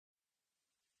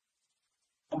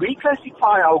we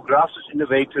classify our grassroots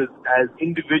innovators as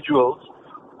individuals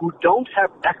who don't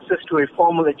have access to a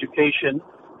formal education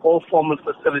or formal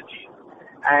facilities.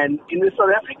 And in the South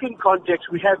African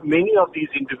context, we have many of these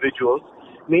individuals,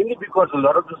 mainly because a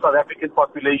lot of the South African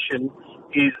population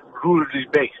is rurally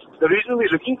based. The reason we're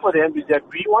looking for them is that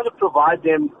we want to provide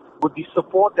them with the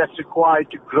support that's required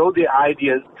to grow their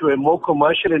ideas to a more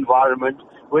commercial environment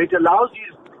where it allows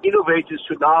these innovators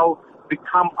to now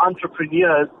become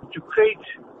entrepreneurs to create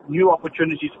new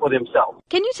opportunities for themselves.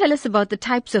 Can you tell us about the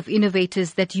types of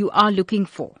innovators that you are looking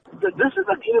for? This is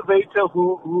an innovator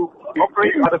who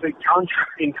operates out of a township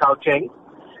in Gauteng,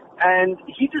 and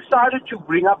he decided to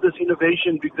bring up this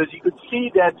innovation because he could see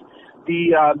that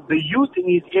the youth in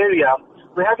his area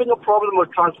were having a problem with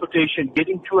transportation,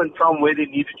 getting to and from where they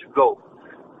needed to go.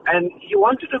 And he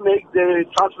wanted to make the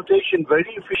transportation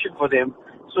very efficient for them,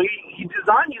 so he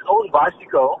designed his own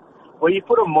bicycle where he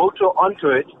put a motor onto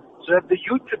it so that the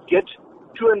youth could get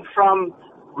to and from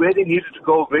where they needed to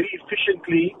go very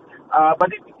efficiently. But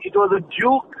it was a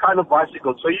dual kind of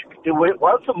bicycle. So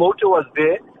once the motor was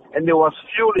there and there was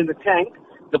fuel in the tank,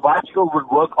 the bicycle would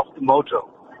work off the motor.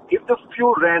 If the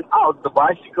fuel ran out, the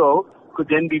bicycle could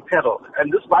then be pedaled.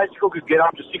 And this bicycle could get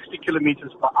up to 60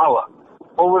 kilometers per hour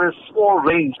over a small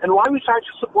range. And why we try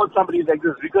to support somebody like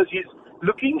this? Because he's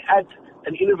looking at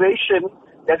an innovation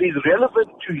that is relevant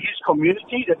to his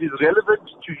community, that is relevant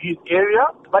to his area,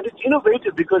 but it's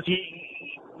innovative because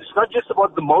it's not just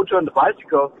about the motor and the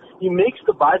bicycle. He makes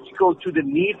the bicycle to the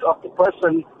needs of the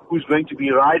person who's going to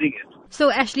be riding it. So,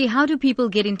 Ashley, how do people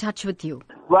get in touch with you?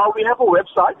 Well, we have a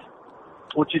website,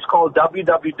 which is called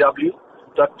www.tliu.co.za.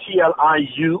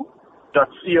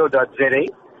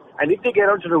 And if they get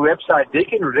onto the website, they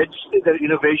can register their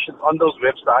innovations on those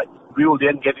websites. We will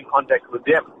then get in contact with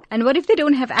them. And what if they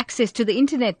don't have access to the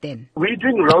internet then? We're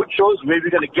doing roadshows where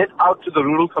we're going to get out to the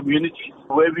rural communities,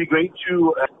 where we're going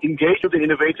to engage with the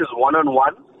innovators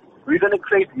one-on-one. We're going to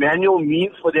create manual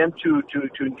means for them to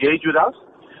engage with us.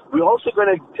 We're also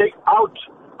going to take out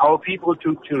our people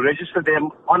to register them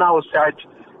on our site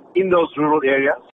in those rural areas.